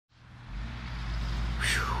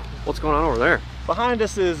What's going on over there? Behind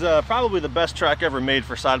us is probably the best track ever made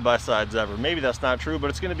for side-by-sides ever. Maybe that's not true, but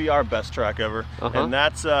it's going to be our best track ever. And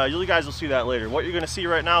that's, you guys will see that later. What you're going to see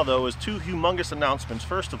right now, though, is two humongous announcements.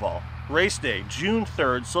 First of all, race day, June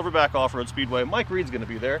 3rd, Silverback Off-Road Speedway. Mike Reed's going to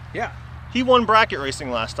be there. Yeah. He won bracket racing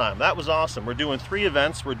last time. That was awesome. We're doing 3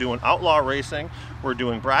 events. We're doing outlaw racing, we're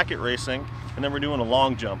doing bracket racing, and then we're doing a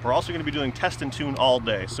long jump. We're also going to be doing test and tune all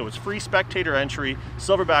day. So it's free spectator entry,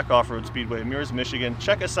 Silverback Off-Road Speedway, Mears, Michigan.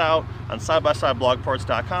 Check us out on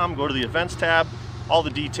sidebysideblogparts.com. Go to the events tab, all the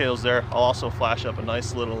details there. I'll also flash up a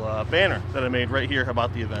nice little banner that I made right here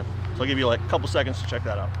about the event. So I'll give you like a couple seconds to check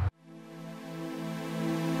that out.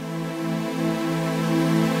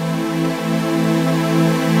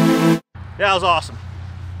 Yeah, that was awesome.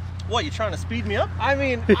 What, you trying to speed me up? I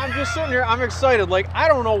mean, I'm just sitting here, I'm excited. Like, I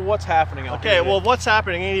don't know what's happening out here. Okay, well, what's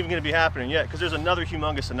happening ain't even going to be happening yet, because there's another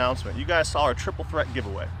humongous announcement. You guys saw our triple threat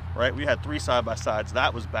giveaway, right? We had 3 side-by-sides.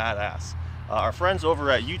 That was badass. Our friends over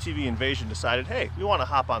at UTV Invasion decided, hey, we want to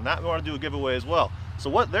hop on that. We want to do a giveaway as well. So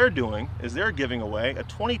what they're doing is they're giving away a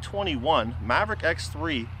 2021 Maverick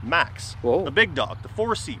X3 Max. Whoa. The big dog, the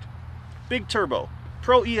 4-seat, big turbo,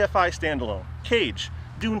 Pro EFI standalone, cage,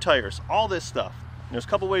 dune tires, all this stuff. And there's a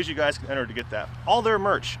couple ways you guys can enter to get that. All their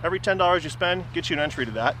merch, every $10 you spend gets you an entry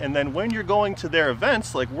to that. And then when you're going to their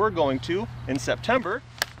events, like we're going to in September,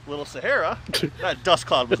 Little Sahara, that dust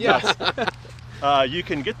cloud was nuts. You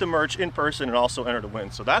can get the merch in person and also enter to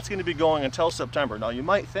win. So that's going to be going until September. Now you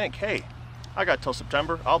might think, hey, I got till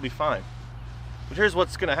September, I'll be fine. But here's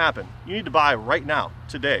what's going to happen. You need to buy right now,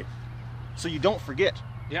 today, so you don't forget.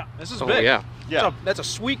 Yeah, this is big. Yeah. That's a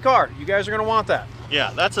sweet car. You guys are going to want that.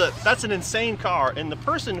 Yeah, that's an insane car, and the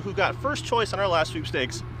person who got first choice on our last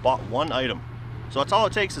sweepstakes bought 1 item. So that's all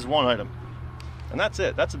it takes is 1 item. And that's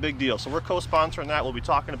it. That's a big deal. So we're co-sponsoring that. We'll be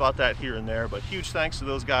talking about that here and there, but huge thanks to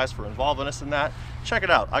those guys for involving us in that. Check it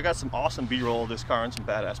out. I got some awesome B-roll of this car and some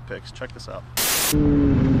badass pics. Check this out.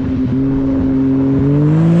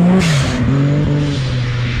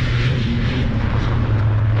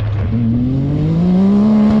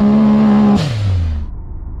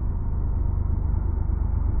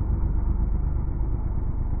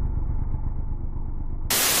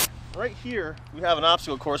 Right here, we have an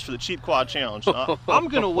obstacle course for the Cheap Quad Challenge. I'm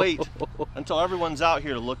gonna wait until everyone's out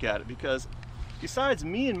here to look at it, because besides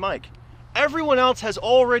me and Mike, everyone else has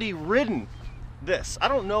already ridden this. I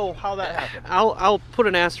don't know how that happened. I'll put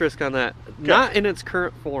an asterisk on that. Okay. Not in its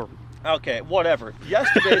current form. Okay, whatever.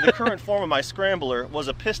 Yesterday, the current form of my scrambler was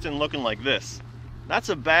a piston looking like this. That's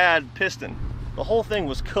a bad piston. The whole thing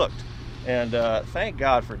was cooked. And thank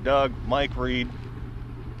God for Doug, Mike Reed,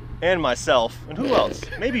 and myself, and who else?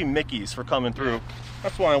 Maybe Mickey's for coming through.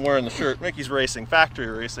 That's why I'm wearing the shirt. Mickey's Racing, factory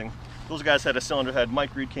racing. Those guys had a cylinder head.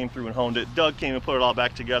 Mike Reed came through and honed it. Doug came and put it all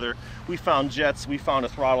back together. We found jets. We found a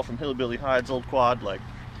throttle from Hillbilly Hyde's old quad. Like,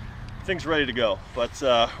 things ready to go. But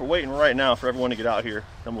we're waiting right now for everyone to get out here.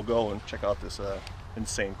 Then we'll go and check out this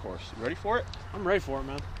insane course. You ready for it? I'm ready for it,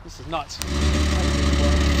 man. This is nuts.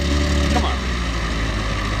 Come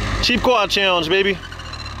on. Cheap Quad Challenge, baby.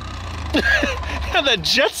 Had that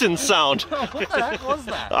Jetson sound. What the heck was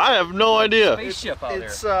that? I have no idea. Spaceship out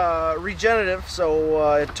It's regenerative,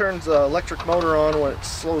 so it turns the electric motor on when it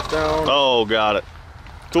slows down. Oh, got it.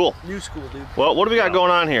 Cool. New school, dude. Well, what do we got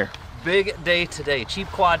going on here? Big day today. Cheap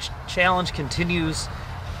Quad Challenge continues,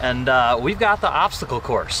 and we've got the obstacle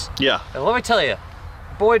course. Yeah. And let me tell you,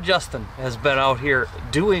 boy Justin has been out here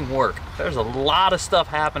doing work. There's a lot of stuff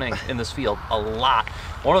happening in this field, a lot.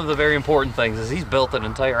 One of the very important things is he's built an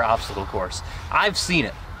entire obstacle course. I've seen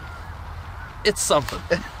it. It's something.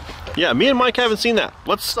 Yeah, me and Mike haven't seen that.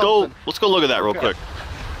 Let's go look at that real quick.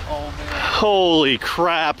 Oh, man. Holy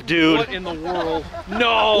crap, dude. What in the world?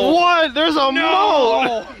 No! What? There's a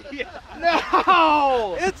moat!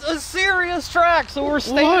 No! It's a serious track, so we're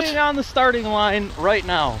standing on the starting line right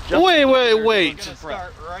now. Wait.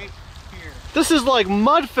 Start right here. This is like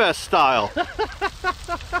Mudfest style.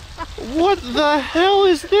 What the hell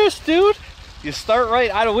is this, dude? You start right.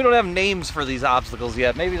 We don't have names for these obstacles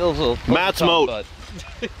yet. Maybe those will. Matt's moat. But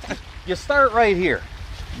you start right here.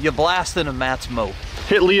 You blast into Matt's moat.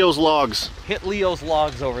 Hit Leo's logs. Hit Leo's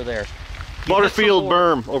logs over there. You Butterfield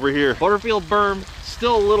berm over here. Butterfield berm.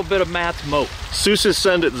 Still a little bit of Matt's moat. Seuss's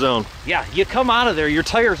send it zone. Yeah, you come out of there. Your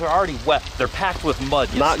tires are already wet. They're packed with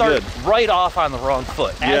mud. You Not start good. right off on the wrong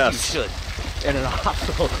foot, as Yes. you should, in an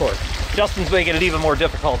obstacle course. Justin's making it even more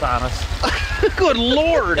difficult on us. Good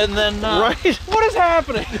Lord! And then, Right? What is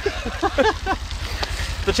happening?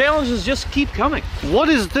 the challenges just keep coming. What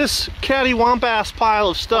is this catty-womp-ass pile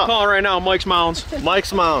of stuff? Call it right now, Mike's Mounds.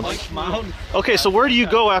 Mike's Mounds. Mike's Mound. Okay, so where do you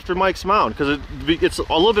go after Mike's Mound? Because it's a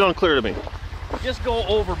little bit unclear to me. Just go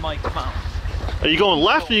over Mike's mount. Are you going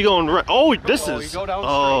left or are you going right? Oh, this You is. go down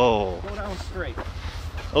Oh. straight. Go down straight.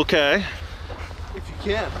 Okay. If you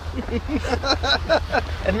can.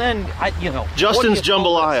 And then, you know. Justin's what do you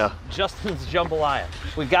call jambalaya. this? Justin's jambalaya.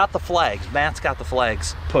 We got the flags. Matt's got the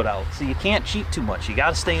flags put out. So you can't cheat too much. You got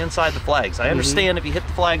to stay inside the flags. I understand if you hit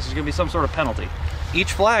the flags, there's going to be some sort of penalty.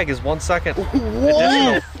 Each flag is 1 second.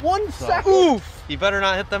 What? 1 second? Oof. You better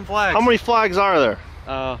not hit them flags. How many flags are there?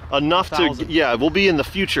 Enough 1,000. to, yeah, we'll be in the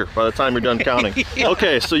future by the time you're done counting.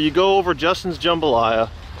 Okay, so you go over Justin's jambalaya,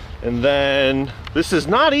 and then this is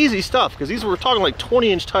not easy stuff because we're talking like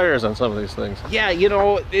 20-inch tires on some of these things. Yeah, you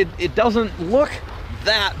know, it doesn't look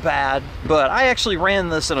that bad, but I actually ran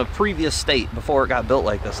this in a previous state before it got built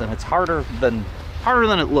like this, and it's harder than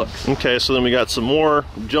it looks. Okay, so then we got some more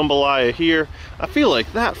jambalaya here. I feel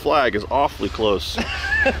like that flag is awfully close.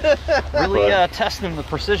 Really testing the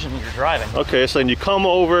precision you're driving. Okay, so then you come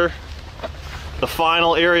over the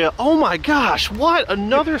final area. Oh my gosh, what?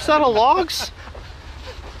 Another set of logs?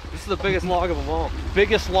 This is the biggest log of them all.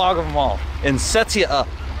 Biggest log of them all, and sets you up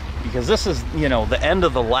because this is, you know, the end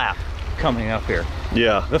of the lap coming up here.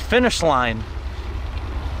 Yeah. The finish line,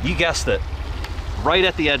 you guessed it, right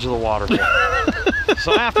at the edge of the water.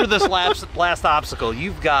 So after this last obstacle,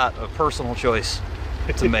 you've got a personal choice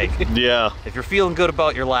to make. Yeah. If you're feeling good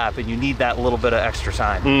about your lap and you need that little bit of extra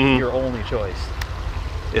time, your only choice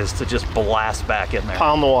is to just blast back in there.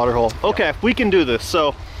 Pound the water hole. Okay, we can do this.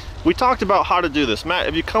 So we talked about how to do this. Matt,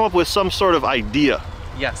 have you come up with some sort of idea?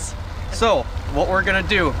 Yes. So, what we're gonna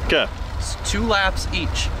do Okay. is 2 laps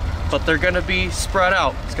each, but they're gonna be spread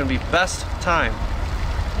out. It's gonna be best time.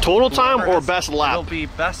 Total time Whoever or has- best lap? It'll be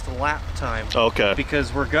best lap time. Okay.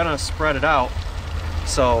 Because we're gonna spread it out.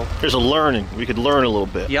 So, There's a learning. We could learn a little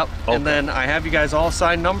bit. yep. Okay. And then I have you guys all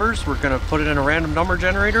assign numbers. We're gonna put it in a random number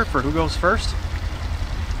generator for who goes first.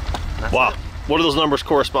 That's Wow. it. What do those numbers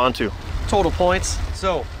correspond to? Total points.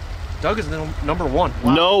 So, Doug is number 1.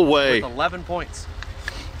 No way. With 11 points.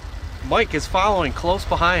 Mike is following close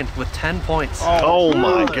behind with 10 points. Oh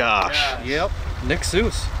my gosh. Yep. Nick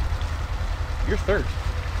Seuss, you're third.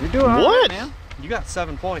 You're doing all What? right, man. You got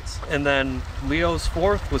 7 points. And then Leo's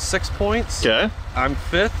 4th with 6 points. Okay. I'm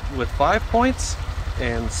 5th with 5 points.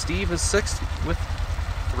 And Steve is 6th with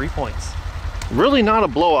 3 points. Really not a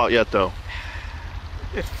blowout yet though.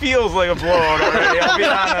 It feels like a blowout already, I'll be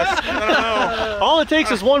honest. I don't know. All it takes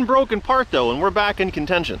is one broken part though, and we're back in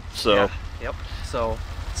contention. So Yeah. Yep. So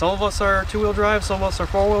some of us are 2-wheel drive, some of us are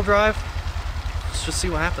 4-wheel drive. Let's just see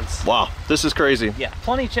what happens. wow, this is crazy. Yeah,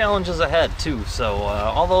 plenty challenges ahead too. So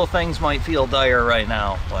although things might feel dire right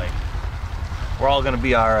now, like we're all gonna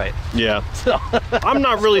be all right. Yeah. I'm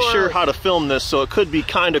not really sure how to film this, so it could be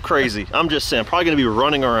kind of crazy. I'm just saying, I'm probably gonna be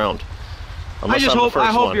running around. Unless I'm the first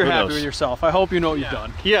I hope one. you're Who happy knows? with yourself. I hope you know what you've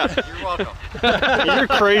done. Yeah. You're welcome. You're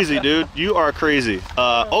crazy, dude. You are crazy.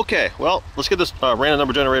 Okay, well, let's get this random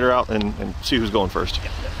number generator out and see who's going first.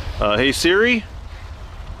 Hey Siri.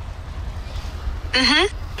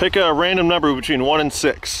 Pick a random number between 1 and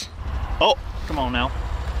 6. Oh, Come on now.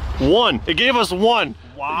 1. It gave us 1.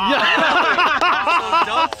 Wow.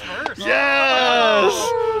 Doug's first. Yes.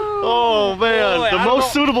 Oh man, Boy, the I most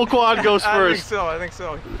don't- suitable quad goes I think first. so, I think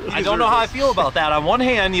so. I don't know how I feel about that. On one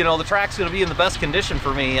hand, you know, the track's going to be in the best condition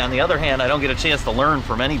for me. On the other hand, I don't get a chance to learn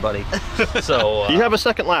from anybody. So You have a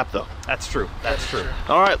second lap though. that's true. That's true.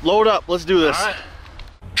 All right, load up. Let's do this. All right.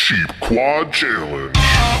 Cheap Quad Challenge.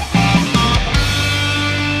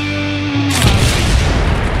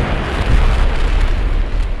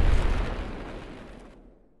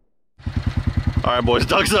 All right, boys.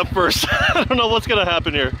 Doug's up first. I don't know what's gonna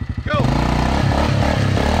happen here. Go.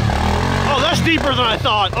 Oh, that's deeper than I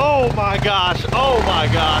thought. Oh my gosh. Oh my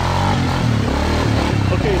gosh.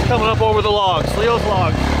 Okay, he's coming up over the logs. Leo's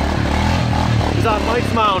log. He's on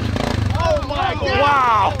Mike's mound. Oh my God.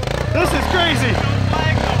 Wow. This is crazy.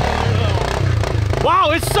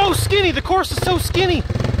 Wow, it's so skinny. The course is so skinny.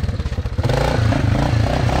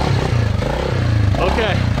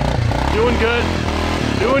 Okay. Doing good.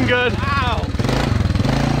 Doing good. Wow.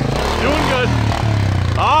 Doing good.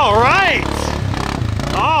 All right.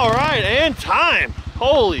 All right, and time.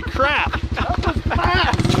 Holy crap.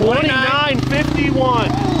 29:51.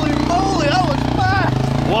 Holy moly, that was fast.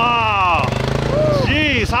 Wow.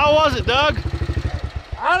 Jeez, how was it, Doug?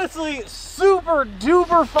 Honestly, super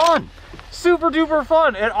duper fun. Super duper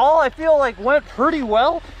fun. And all I feel like went pretty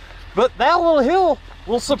well, but that little hill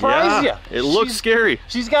will surprise you. It looks scary.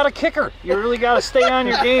 She's got a kicker. You really got to stay on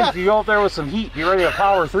your game. If you go up there with some heat, be ready to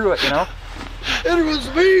power through it, you know? It was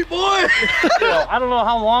me, boy. So, I don't know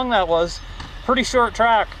how long that was. Pretty short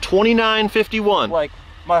track. 29:51. Like,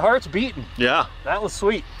 My heart's beating. Yeah. That was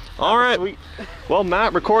sweet. All right. Sweet. Well,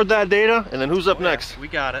 Matt, record that data, and then who's up next? We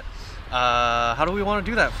got it. How do we want to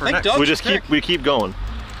do that for next? We just keep going.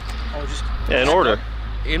 Oh, just In order.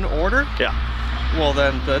 in order? Yeah. Well,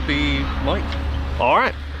 then that'd be Mike. All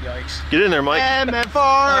right. Yikes. Get in there, Mike. MFR and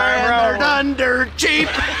they're under cheap.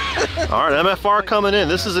 All right, MFR coming in.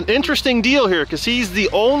 This is an interesting deal here because he's the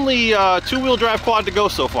only two-wheel drive quad to go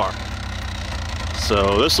so far.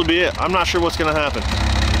 So this will be it. I'm not sure what's going to happen.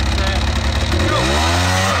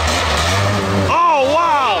 Oh,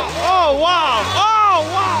 wow. Oh, wow. Oh,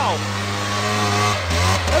 wow.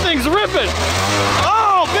 That thing's ripping.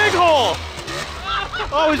 Oh, big hole.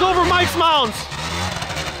 Oh, he's over Mike's mounds.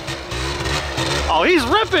 Oh, he's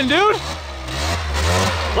ripping, dude.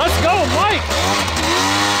 Let's go, Mike.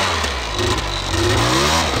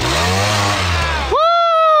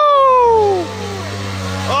 Woo!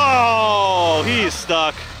 Oh, he's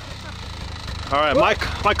stuck. All right, my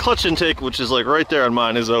clutch intake, which is like right there on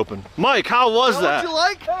mine, is open. Mike, how was that? What you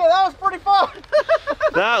like? Hey, that was pretty fun.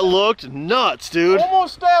 That looked nuts, dude.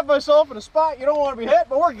 Almost stabbed myself in a spot you don't want to be hit,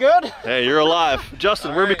 but we're good. Hey, you're alive.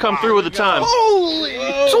 Justin, where we come through with the time? Holy!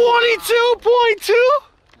 22.2?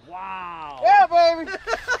 Wow. Yeah, baby.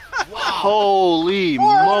 Holy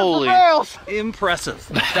 400 moly. miles. Impressive.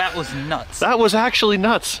 That was nuts. That was actually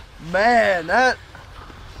nuts. Man, this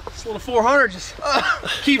Little 400 just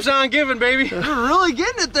keeps on giving, baby. you're really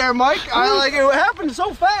getting it there, Mike. It happened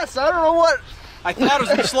so fast. I don't know what. I thought it was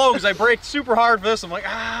gonna be slow because I braked super hard for this. I'm like,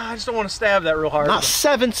 I just don't want to stab that real hard. Not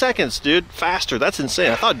 7 seconds, dude. Faster. That's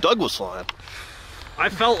insane. I thought Doug was flying. I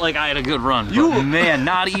felt like I had a good run, but man,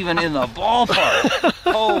 not even in the ballpark.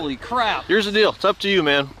 Holy crap. Here's the deal. It's up to you,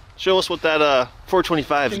 man. Show us what that 425's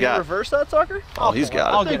Can you got. reverse that sucker? Oh, he's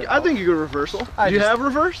got it. I think you could reversal. Do you have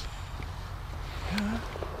reverse?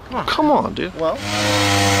 Come on, dude. Well.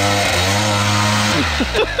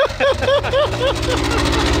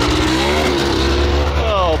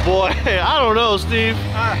 Oh boy, I don't know, Steve.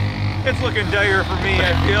 It's looking dire for me,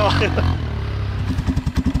 I feel.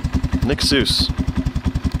 Nick Seuss.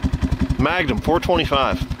 Magnum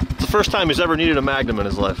 425. It's the first time he's ever needed a Magnum in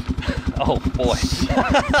his life. Oh boy.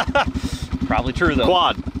 Probably true though.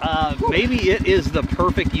 Quad. Maybe it is the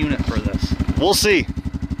perfect unit for this. We'll see.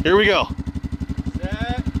 Here we go.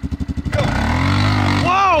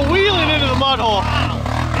 Whoa, wheeling into the mud hole.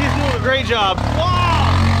 He's doing a great job.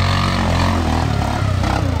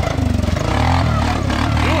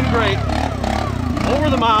 Doing great. Over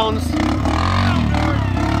the mounds.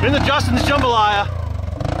 In the Justin's Jambalaya.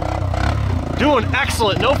 Doing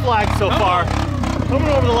excellent. No flags so far. Coming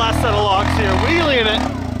over the last set of logs here. Wheeling it.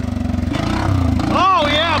 Oh,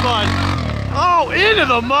 yeah, bud. Oh, into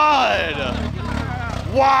the mud.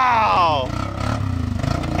 Wow.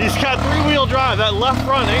 He's got three-wheel drive. That left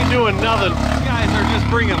front ain't doing nothing. You guys are just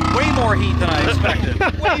bringing way more heat than I expected.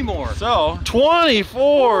 Way more. So,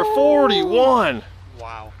 24.41.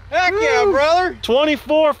 Wow. Heck yeah, brother.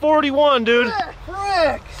 24.41, dude.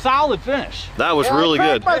 Frick. Solid finish. That was really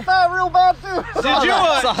good. I thigh real bad too.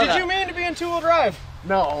 Did you mean to be in two-wheel drive?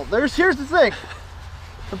 No, here's the thing.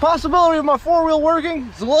 The possibility of my four-wheel working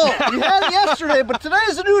is low. You had it yesterday, but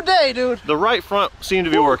today's a new day, dude. The right front seemed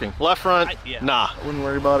to be working. Left front, yeah. nah. I wouldn't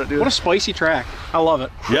worry about it, dude. What a spicy track. I love it.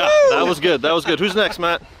 Yeah, that was good. That was good. Who's next,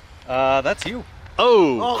 Matt? That's you.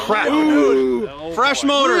 Oh, crap. Dude. Fresh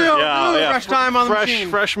motor. Yeah. Fresh time on the machine.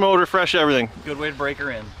 Fresh motor, fresh everything. Good way to break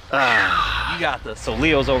her in. You got this. So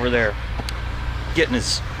Leo's over there getting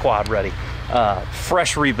his quad ready.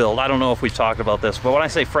 Fresh rebuild. I don't know if we've talked about this, but when I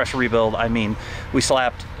say fresh rebuild, I mean we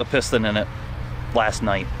slapped a piston in it last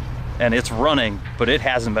night and it's running, but it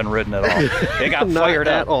hasn't been ridden at all. It got fired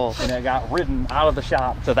up and it got ridden out of the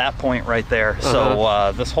shop to that point right there.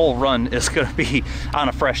 So this whole run is going to be on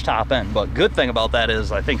a fresh top end. But good thing about that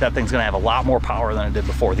is I think that thing's going to have a lot more power than it did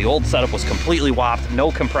before. The old setup was completely whopped,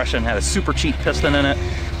 no compression, had a super cheap piston in it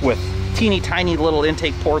with teeny tiny little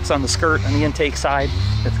intake ports on the skirt on the intake side.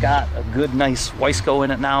 It's got a good nice Wiseco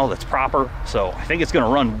in it now that's proper, so I think it's going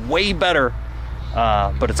to run way better,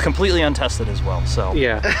 but it's completely untested as well. So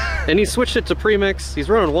Yeah, and he switched it to premix. He's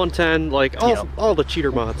running 110, like all the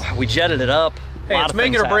cheater mods. we jetted it up. Hey, it's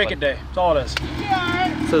make it or break it day. That's all it is.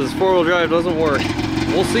 It says four-wheel drive doesn't work.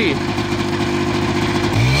 We'll see.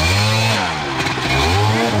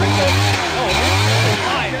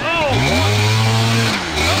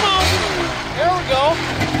 There we go.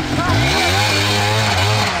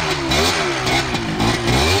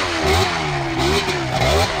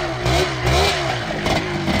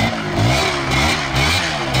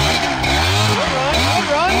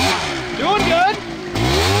 Doing good.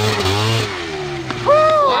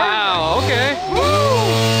 Wow, okay.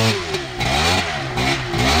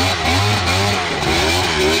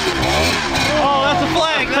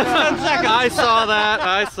 I saw that.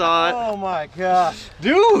 I saw it. Oh my gosh.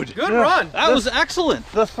 Dude, Good run. that was excellent.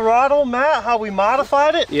 The throttle, Matt, how we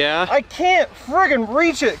modified it, Yeah. I can't friggin'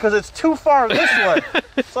 reach it because it's too far this way.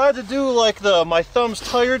 So I had to do like my thumb's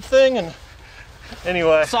tired thing, and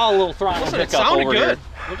anyway. Saw a little throttle Listen, it pickup sounded over good.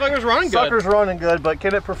 here. Looked like it was running good. Sucker's running good, but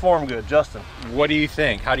can it perform good, Justin? What do you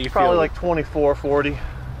think? How do you Probably feel? like 24, 40.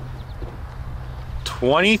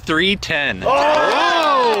 2310.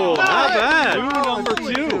 Oh, not bad.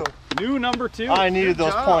 New number two. I needed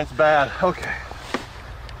those points bad. Okay.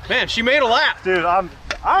 Man, she made a lap. Dude,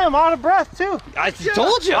 I am out of breath too. I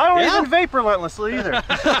told you. I don't Yeah. even vape relentlessly either.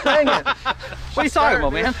 Dang it. What are you talking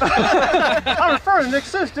about, man? I'm referring to Nick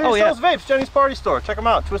Sis, dude. Oh, He yeah. sells vapes, Jenny's Party Store. Check him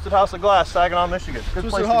out. Twisted House of Glass, Saginaw, Michigan. Good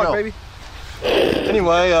place to go. baby.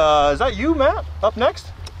 Anyway, is that you, Matt? Up next?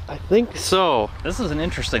 I think so. This is an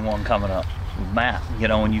interesting one coming up. Matt, you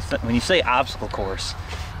know, when you say obstacle course,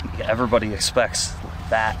 everybody expects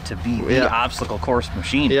that to be the Yeah. obstacle course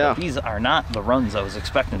machine. Yeah. But these are not the runs I was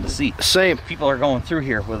expecting to see. Same. People are going through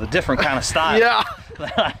here with a different kind of style Yeah.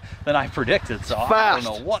 than I predicted, so I Fast.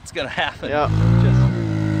 don't know what's going to happen. Yeah.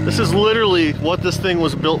 This is literally what this thing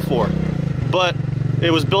was built for. But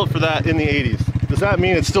it was built for that in the 80s. Does that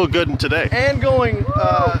mean it's still good in today? And going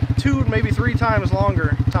 2, maybe 3 times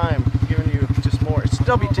longer time, giving you just more. It's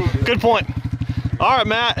WT, dude. Good point. All right,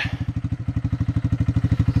 Matt.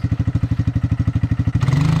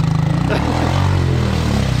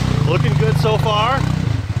 Looking good so far.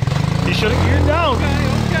 He should have geared down.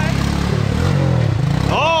 Okay.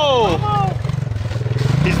 Oh!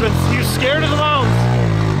 He was scared of the mounts.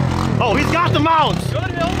 Oh, he's got the mounts.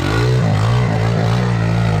 Good hill.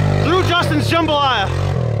 Through Justin's jambalaya.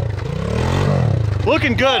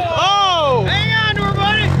 Looking good. Oh! Hang on to her,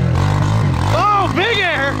 buddy. Oh, big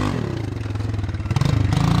air.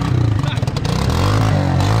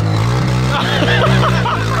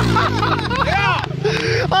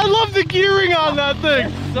 I love the gearing on that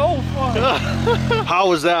thing. So fun. How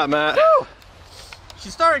was that, Matt? She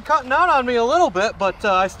started cutting out on me a little bit, but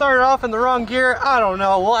I started off in the wrong gear. I don't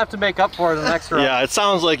know. We'll have to make up for it the next round. Yeah, it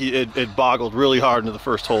sounds like it boggled really hard into the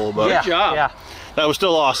first hole, but Yeah. job. Yeah. that was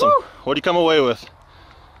still awesome. What do you come away with?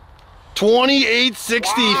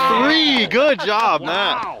 28.63. Good job,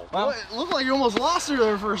 Matt. Well, it looked like you almost lost her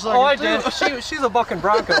there for a second. Oh, I too. did. She's a bucking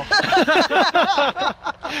Bronco. How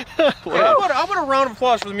about a round of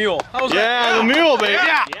applause for the mule? How was Yeah, the mule, baby.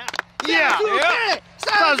 Yeah. Yeah.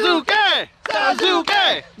 Suzuki! Suzuki!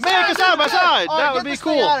 Make it side by side. That would be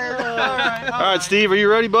cool. All right, Steve, are you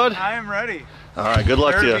ready, bud? I am ready. All right, good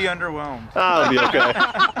luck Dare to to be you. underwhelmed. That'll be okay.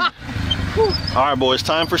 All right, boys,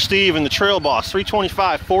 time for Steve and the Trail Boss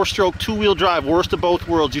 325 4-stroke 2-wheel drive, worst of both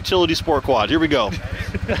worlds, utility sport quad. Here we go. All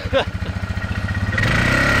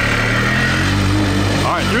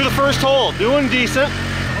right, through the first hole, doing decent.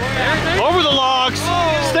 Over the logs.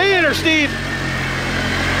 Stay in her, Steve.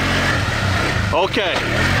 Okay.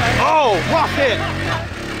 Oh, rough hit.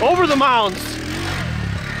 Over the mounds.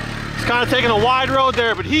 He's kind of taking a wide road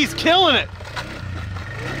there, but he's killing it.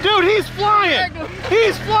 Dude, he's flying.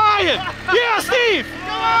 He's flying. Yeah, Steve.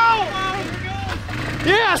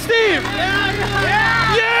 Yeah, Steve.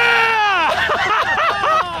 Yeah.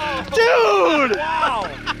 Dude.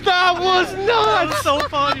 That was nuts. so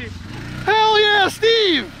funny? Hell yeah,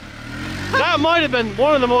 Steve. That might have been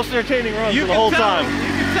one of the most entertaining runs of the whole time. You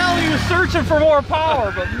can tell he was searching for more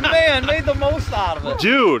power, but man, made the most out of it.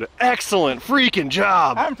 Dude, excellent freaking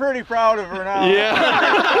job. I'm pretty proud of her now.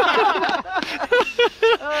 Yeah.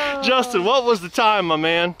 Justin, what was the time, my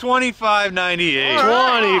man? 25.98.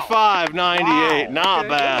 25.98. Not Good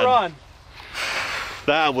bad. run.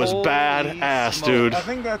 That was badass, dude. I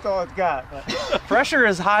think that's all it's got. Pressure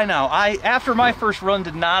is high now. After my first run,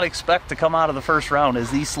 did not expect to come out of the first round as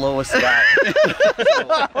the slowest guy.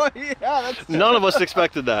 Oh, yeah, that's, None of us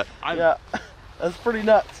expected that. yeah, that's pretty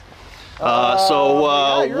nuts. So,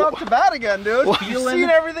 yeah, you're up to bat again, dude. You've Feeling- seen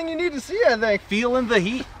everything you need to see, I think. Feeling the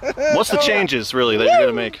heat. what's the changes, really, that you're going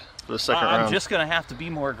to make for the second I'm round? just going to have to be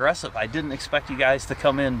more aggressive. I didn't expect you guys to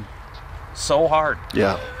come in so hard.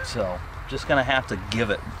 Yeah. So, just going to have to give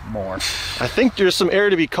it more. I think there's some air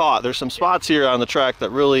to be caught. There's some spots here on the track that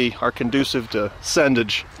really are conducive to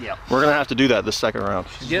sendage. Yeah. We're going to have to do that this second round.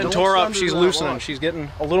 She's getting Don't tore up. thunder She's that loosening. walk. She's getting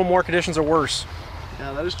a little more conditions are worse.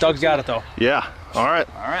 Yeah, that is true. Doug's got it though. Yeah. All right.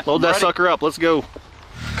 All right. Load that ready. sucker up. Let's go.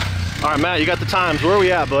 All right, Matt, you got the times. Where are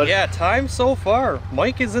we at, bud? Yeah, time so far.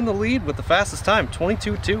 Mike is in the lead with the fastest time,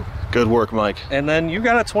 22.2. Good work, Mike. And then you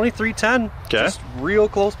got a 23.10. Okay. Just real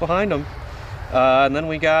close behind him. And then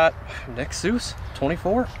we got Nick Seuss,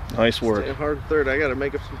 24. Nice work. Staying hard third. I got to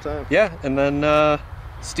make up some time. Yeah, and then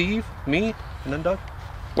Steve, me, and then Doug.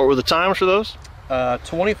 What were the times for those?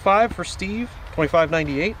 25 for Steve,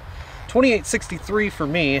 25.98, 28.63 for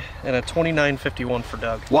me, and a 29.51 for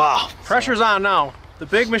Doug. Wow. Pressure's on now. The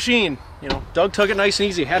big machine. You know, Doug took it nice and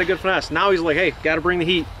easy, had a good finesse. Now he's like, hey, got to bring the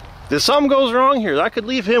heat. If something goes wrong here, that could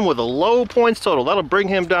leave him with a low points total. That'll bring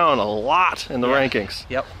him down a lot in the rankings.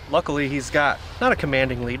 Yep. Luckily, he's got not a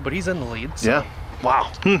commanding lead, but he's in the lead. So. Yeah.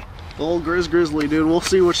 Wow. The old Grizzly, dude. We'll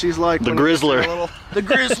see what she's like. The Grizzler. The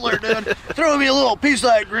Grizzler, dude. Throw me a little piece of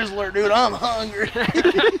that Grizzler, dude. I'm hungry.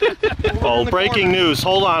 Oh, breaking news.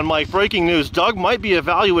 Hold on, Mike. Breaking news. Doug might be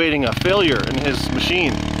evaluating a failure in his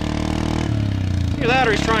machine. Either that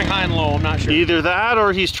or he's trying high and low. I'm not sure. Either that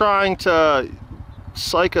or he's trying to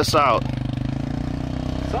psych us out.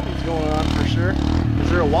 Something's going on for sure. Is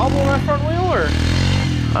there a wobble in that front wheel, or?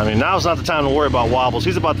 I mean, now's not the time to worry about wobbles.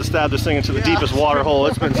 He's about to stab this thing into the deepest water hole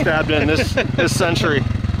it's been stabbed in this century.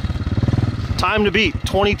 Time to beat,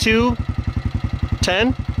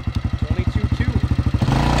 22:10.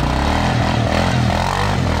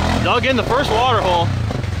 22.2. Dug in the first water hole.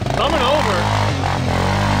 Coming over.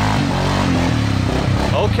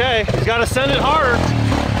 Okay, he's got to send it harder.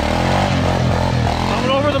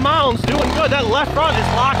 Coming over the mounds, doing good. That left front is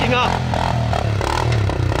locking up.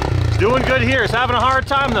 He's doing good here. He's having a hard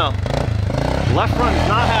time though. Left front is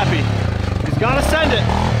not happy. He's got to send it.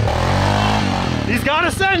 He's got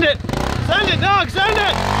to send it. Send it, Doug, send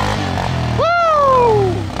it.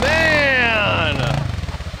 Woo! Man.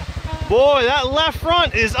 Boy, that left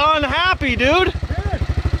front is unhappy, dude.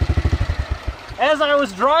 As I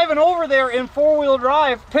was driving over there in four-wheel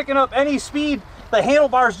drive, picking up any speed, the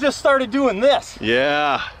handlebars just started doing this.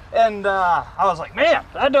 Yeah. And I was like, man,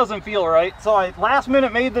 that doesn't feel right. So I last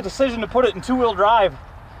minute made the decision to put it in two-wheel drive.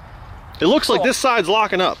 It looks like this side's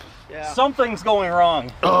locking up. Yeah. Something's going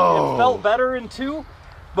wrong. Oh. It felt better in two,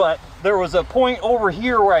 but there was a point over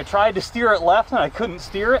here where I tried to steer it left and I couldn't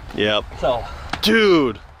steer it. Yep. So,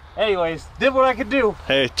 dude. Anyways, did what I could do.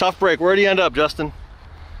 Hey, tough break. Where'd he end up, Justin?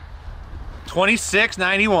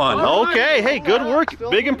 26.91. Okay, hey, good work.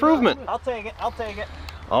 Big improvement. I'll take it, I'll take it.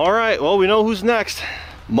 All right, well, we know who's next.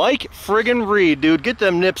 Mike friggin' Reed, dude. Get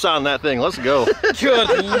them nips on that thing. Let's go.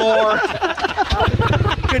 Good Lord.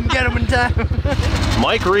 Couldn't get him in time.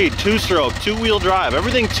 Mike Reed, two-stroke, two-wheel drive.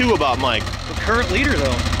 Everything two about Mike. The current leader,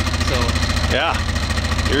 though. So. Yeah,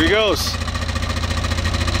 here he goes.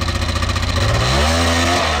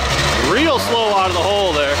 Real slow out of the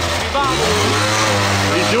hole there.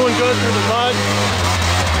 He's doing good through the mud.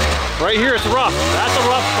 Right here, it's rough. That's a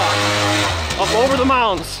rough spot. Up over the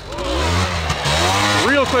mounds.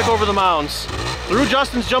 Real quick over the mounds. Through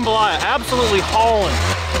Justin's jambalaya. Absolutely hauling.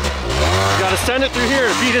 He's got to send it through here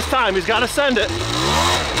to beat his time. He's got to send it.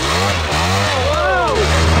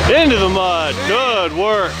 Into the mud. Good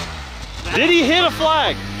work. Did he hit a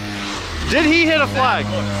flag? Did he hit a flag?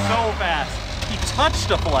 So fast. He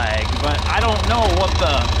touched a flag, but I don't know what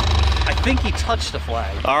the... I think he touched a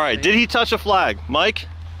flag. All right, did he touch a flag? Mike?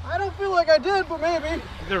 I don't feel like I did, but maybe.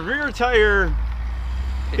 The rear tire,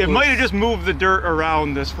 it might have just moved the dirt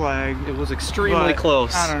around this flag. It was extremely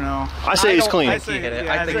close. I don't know. I say he's clean. I think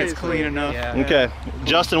it's clean enough. Yeah. Okay,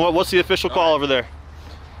 Justin, what's the official call over there?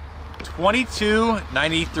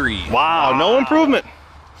 22.93. Wow, no improvement.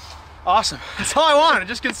 Awesome. That's all I wanted,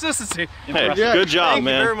 just consistency. Hey, good job, Thank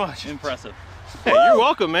man. you very much. Impressive. Hey, you're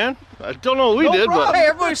welcome, man. I don't know what we did, but... Hey,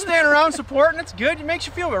 everybody's standing around supporting. It's good. It makes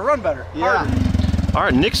you feel good. Run better. Yeah. All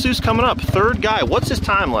right, Nick Seuss coming up. Third guy. What's his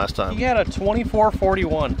time last time? He had a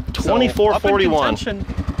 24.41. 24.41. So,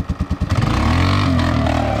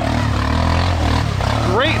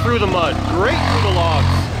 Great through the mud. Great through the logs.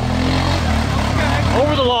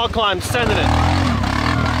 Over the log climb, sending it.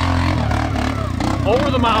 Over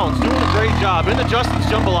the mounds, doing a great job. Into Justin's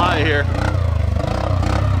jambalaya here.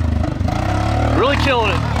 Really killing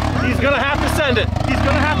it. He's gonna have to send it. He's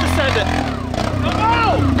gonna have to send it.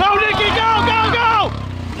 Go! Go, Nicky! Go, go, go!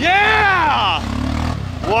 Yeah!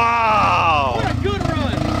 Wow! What a good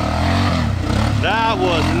run. That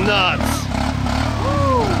was nuts.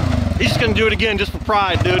 Woo. He's just gonna do it again just for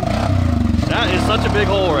pride, dude. That is such a big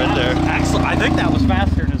hole right there. Excellent. I think that was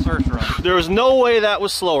faster than his first run. There was no way that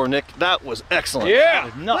was slower, Nick. That was excellent. Yeah.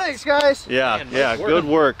 Thanks, guys. Yeah, yeah, good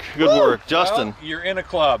work. Good work. Justin. Well, you're in a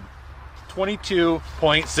club.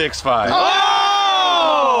 22.65.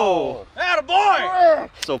 Oh! Attaboy!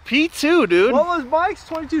 So P2, dude. What was Mike's?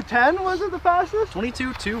 22.10 was it the fastest?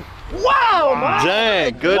 22.2. Wow, Mike!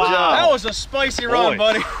 Dang, good That job. was a spicy run,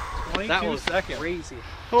 buddy. That was seconds. crazy.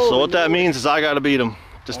 So what that means is I got to beat him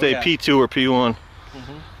to stay yeah. P2 or P1.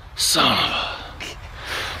 Son of a...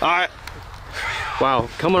 All right. Wow,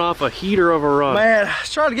 coming off a heater of a run. Man, I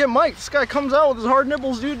was trying to get Mike. This guy comes out with his hard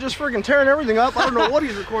nipples, dude, just freaking tearing everything up. I don't know what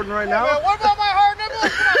he's recording right now. What about my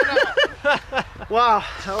Wow,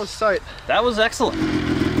 that was tight. That was excellent.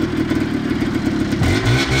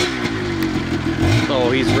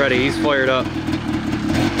 Oh, he's ready. He's fired up.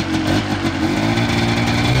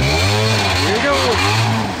 Here we go.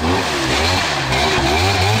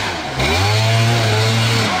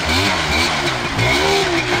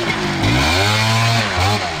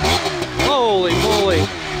 Holy moly.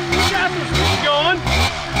 Going.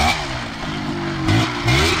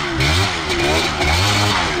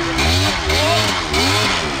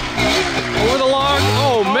 Over the log.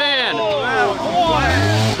 Oh man.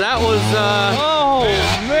 That was Oh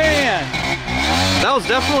man. that was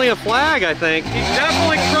definitely a flag, I think. He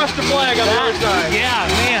definitely crushed the flag on the other side. Yeah,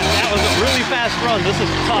 man, that was a really fast run. This is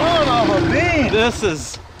tough. Son of a bean. This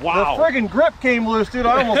is wow. The friggin' grip came loose, dude.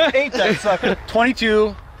 I almost ate that sucker.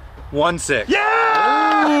 22-16.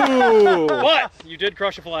 But you did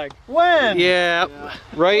crush a flag. When? Yeah,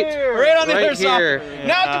 right Right on the other here. side.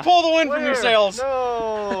 Not to pull the wind from your sails.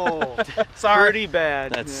 No. Sorry. Pretty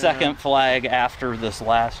bad. That second flag after this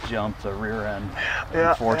last jump, the rear end,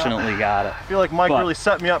 unfortunately got it. I feel like Mike But- really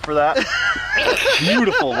set me up for that.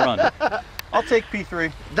 Beautiful run. I'll take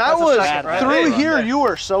P3. That That's a was second, right? through Hey, here. you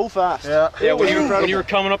were so fast. Yeah. Yeah, when you were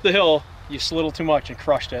coming up the hill, you slid too much and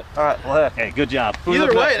crushed it. All right, well, heck. Hey, good job.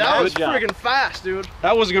 Either way, that was friggin' fast, dude.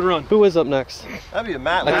 That was a good run. Who is up next? That'd be a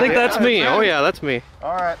Matt. I think that's me. Oh yeah, that's me.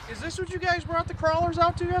 All right. Is this what you guys brought the crawlers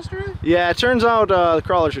out to yesterday? Yeah, it turns out the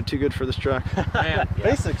crawlers are too good for this track. Man,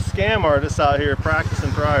 Basic scam artists out here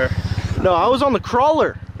practicing prior. No, I was on the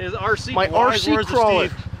crawler. his RC. My Wise RC words of crawler.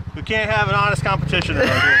 Steve. We can't have an honest competition around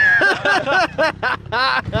here.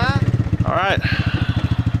 All right,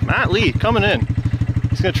 Matt Lee coming in.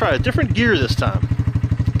 He's gonna try a different gear this time.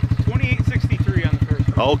 28-63 on the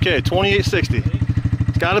first one. Okay, 2860.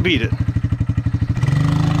 He's got to beat it.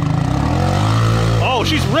 Oh,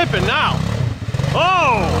 she's ripping now.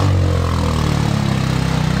 Oh!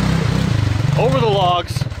 Over the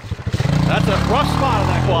logs. That's a rough spot on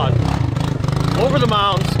that quad. Over the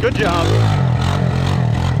mountains. Good job.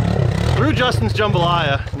 Through Justin's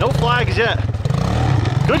jambalaya. No flags yet.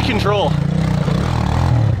 Good control.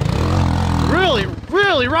 Really,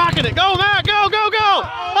 really rocking it. Go, Matt. Go, go, go.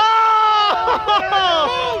 Oh!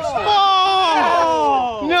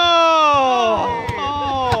 Oh! No!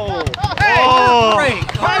 Hey, Oh. break.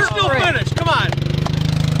 Car still finished. Come on.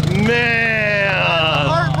 Man!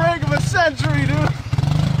 Heartbreak of a century, dude.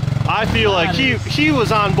 I feel like he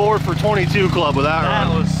was on board for 22 Club with that That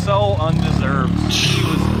run. was so undeserved. He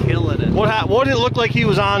was killing it. What did it look like he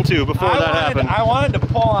was on to before that happened? I wanted to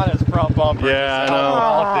pull on his front bumper. Yeah, I know.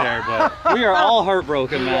 Out there, but We are all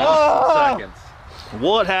heartbroken, man. seconds.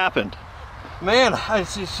 What happened? Man,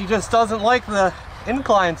 she just doesn't like the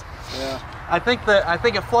inclines. Yeah. I think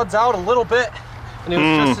it floods out a little bit, and it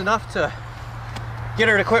was just enough to get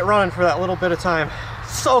her to quit running for that little bit of time.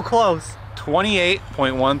 So close.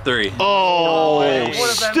 28.13. Oh, It would've been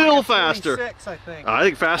still like a faster. 26, I think. I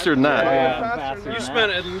think faster than that. You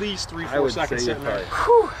spent at least 3-4 seconds sitting there.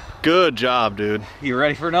 Good job, dude. You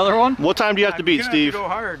ready for another one? What time do you have to beat, You're gonna Steve? have to go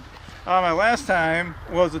hard. My last time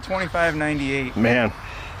was a 25.98. Man,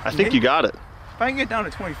 I think you got it. If I can get down to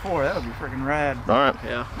 24, that would be freaking rad. All right.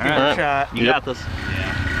 Yeah. Give it a shot. You Yep. got this.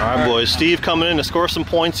 All right, boys. Steve coming in to score some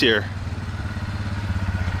points here.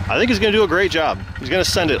 I think he's going to do a great job. He's going to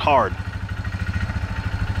send it hard.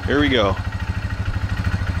 Here we go.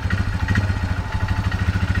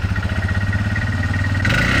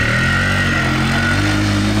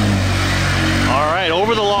 All right,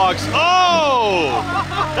 over the logs. Oh!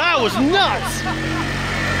 That was nuts!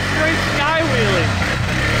 Straight sky wheeling.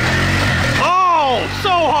 Oh, so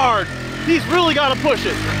hard. He's really got to push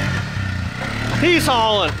it. He's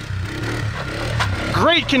hauling.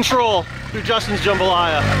 Great control through Justin's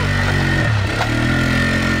jambalaya.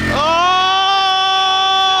 Oh!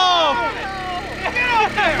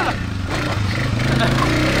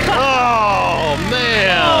 Oh,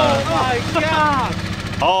 man. Oh my God.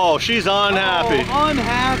 Oh, she's unhappy.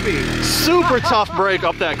 Unhappy. Super tough break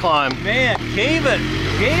up that climb. Man, gave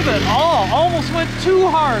it all. Almost went too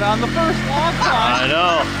hard on the first log climb. I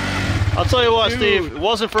know. I'll tell you what, Steve, it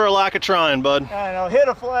wasn't for a lack of trying, bud. I know, hit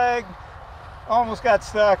a flag, almost got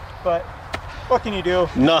stuck, but what can you do?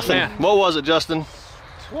 Nothing. Man. What was it, Justin?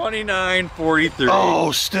 29.43.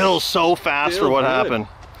 Oh, still so fast Still for what good. happened.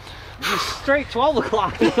 Straight 12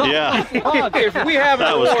 o'clock. Yeah, If we have an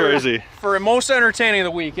that was award crazy. for most entertaining of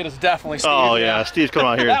the week, it is definitely Steve. Oh yeah, Steve's coming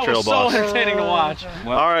out here That to trail was so boss. entertaining to watch.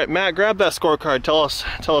 All right, Matt, grab that scorecard. Tell us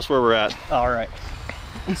where we're at. All right.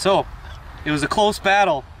 So, it was a close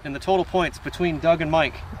battle in the total points between Doug and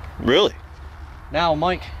Mike. Really? Now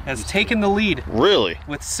Mike has taken the lead Really?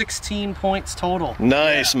 with 16 points total.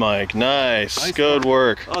 Nice, Mike. Nice. Good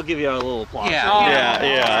work. I'll give you a little applause.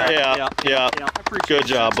 Yeah. Good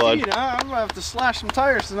job, bud. Dude, I'm gonna have to slash some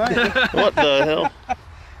tires tonight. What the hell?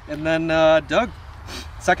 And then Doug,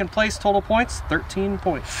 second place total points, 13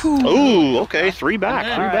 points. Ooh, okay. 3 back.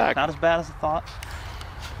 Yeah, 3 all back. Not as bad as I thought.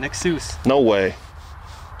 Nick Seuss No way.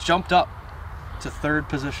 jumped up to 3rd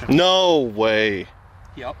position. No way.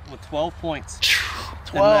 Yep, with 12 points.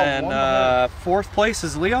 12, And then 4th place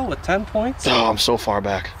is Leo with 10 points. Oh, I'm so far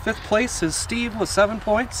back. 5th place is Steve with 7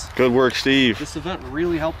 points. Good work, Steve. This event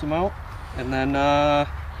really helped him out. And then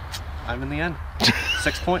I'm in the end.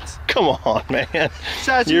 6 points. Come on, man.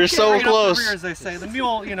 Chaz, You're you so Bringing up the rear, close. as they say. The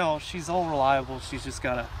mule, you know, she's all reliable. She's just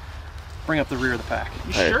got to bring up the rear of the pack.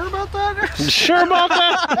 You sure about that? You sure about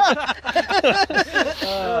that?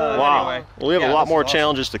 Wow. Anyway, We have a yeah, lot this more is awesome.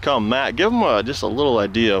 challenges to come. Matt, give them just a little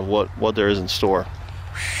idea of what there is in store.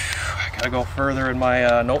 I gotta go further in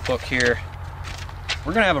my notebook here.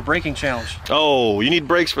 We're gonna have a braking challenge. Oh, you need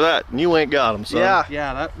brakes for that, and you ain't got them, son. Yeah.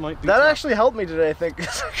 Yeah, that might be That tough. actually helped me today, I think,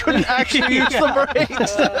 because I couldn't actually use the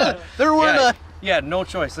brakes. There were Yeah, the... yeah, no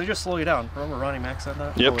choice. They just slow you down. Remember Ronnie Mac said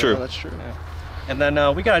that? Yep, Oh, true. yeah, that's true. And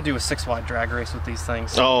then we gotta do a 6-wide drag race with these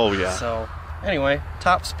things. Oh, yeah. So, anyway,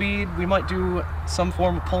 top speed. We might do some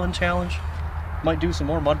form of pulling challenge. Might do some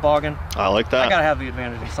more mud bogging. I like I that. gotta have the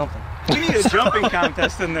advantage of something. We need a jumping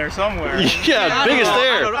contest in there somewhere. Yeah, biggest I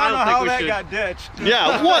there. don't know think how we that should. got ditched.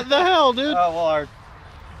 Yeah, what the hell, dude? Well, our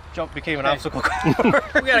jump became an obstacle course.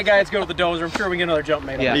 We got a guy that's going to the dozer. I'm sure we can get another jump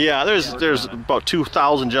made. Yeah. Yeah, there's about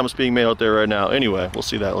 2,000 jumps being made out there right now. Anyway, we'll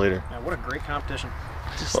see that later. Yeah, what a great competition.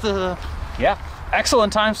 Just yeah,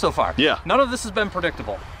 excellent time so far. Yeah. None of this has been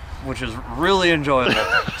predictable, which is really enjoyable.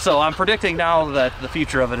 So I'm predicting now that the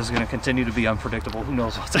future of it is going to continue to be unpredictable. Who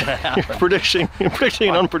knows what's going to happen? Predicting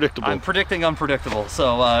unpredictable. I'm predicting unpredictable.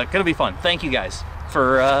 So gonna be fun. Thank you guys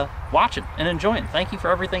for watching and enjoying. Thank you for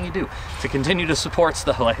everything you do to continue to support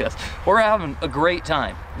stuff like this. We're having a great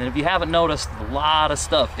time, and if you haven't noticed, a lot of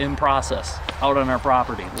stuff in process out on our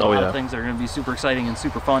property. A lot of things that are going to be super exciting and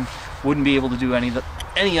super fun. Wouldn't be able to do any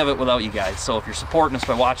of it without you guys. So if you're supporting us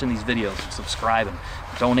by watching these videos and subscribing,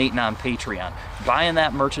 donating on Patreon, buying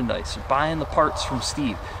that merchandise, or buying the parts from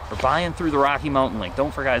Steve, or buying through the Rocky Mountain link,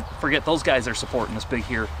 don't forget those guys are supporting us big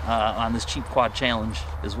here on this Cheap Quad Challenge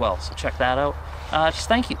as well. So check that out. Just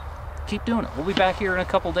thank you. Keep doing it. We'll be back here in a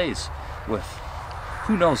couple days with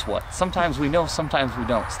who knows what. Sometimes we know, sometimes we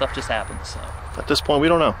don't. Stuff just happens. So. At this point, we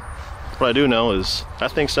don't know. What I do know is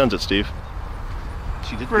that thing sends it, Steve.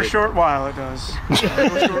 She did For a good. short while, it does. For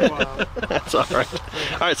a short while. That's all right.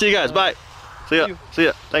 All right, see you guys. Bye. See ya. See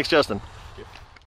ya. Thanks, Justin.